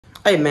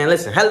Hey man,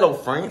 listen, hello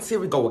friends, here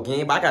we go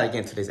again, but I gotta get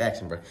into this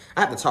action, bro.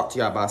 I have to talk to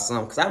y'all about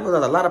something, because I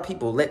realize a lot of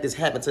people let this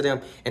happen to them,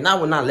 and I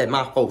will not let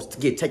my folks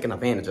get taken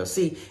advantage of.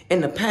 See,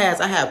 in the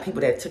past, I have people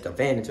that took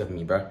advantage of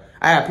me, bro.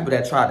 I have people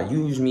that tried to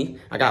use me.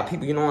 I got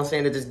people, you know what I'm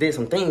saying, that just did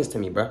some things to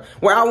me, bro.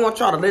 Where I want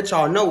y'all to let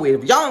y'all know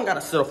if y'all don't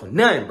gotta settle for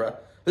nothing, bro.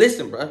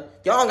 Listen, bro,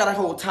 y'all don't gotta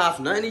hold ties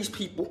for none of these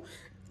people.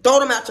 Throw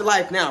them out your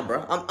life now,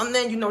 bro. I'm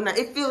letting you know now.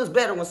 It feels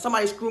better when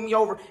somebody screw me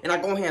over and I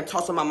go ahead and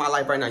toss them out my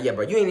life right now. Yeah,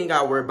 bro, you ain't even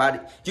got to worry about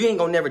it. You ain't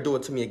going to never do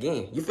it to me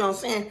again. You feel what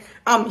I'm saying?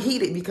 I'm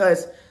heated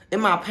because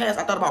in my past,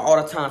 I thought about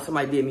all the time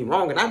somebody did me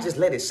wrong and I just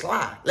let it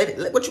slide.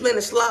 What you letting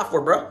it slide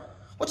for, bro?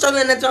 What y'all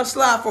letting that junk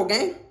slide for,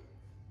 gang?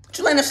 What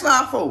you letting it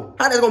slide for?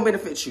 How that's going to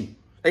benefit you?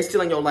 They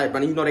still in your life,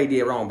 bro, and you know they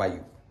did wrong by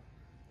you.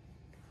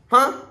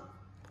 Huh?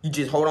 You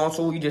just hold on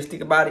to it. You just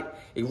think about it.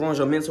 It ruins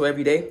your mental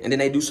every day. And then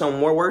they do something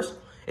more worse.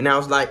 And now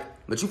it's like,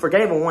 but you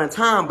forgave him one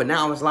time, but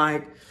now it's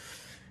like,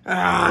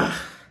 I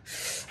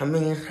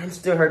mean, I'm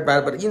still hurt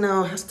about it, but you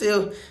know, I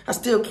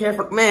still care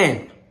for,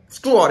 man,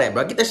 screw all that,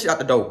 bro. Get that shit out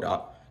the door,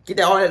 dog. Get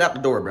all that out the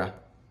door, bro.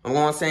 I'm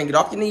going saying, get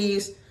off your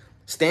knees,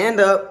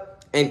 stand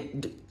up,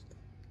 and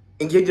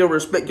give your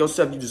respect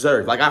yourself you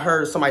deserve. Like I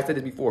heard somebody say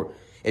this before.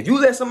 If you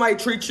let somebody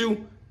treat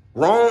you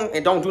wrong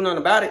and don't do nothing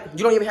about it,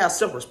 you don't even have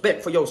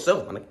self-respect for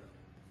yourself, man.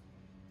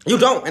 You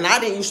don't, and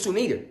I didn't used to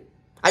neither.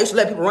 I used to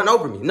let people run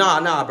over me.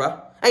 Nah,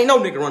 bro. Ain't no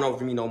nigga run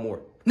over me no more.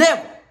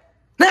 Never.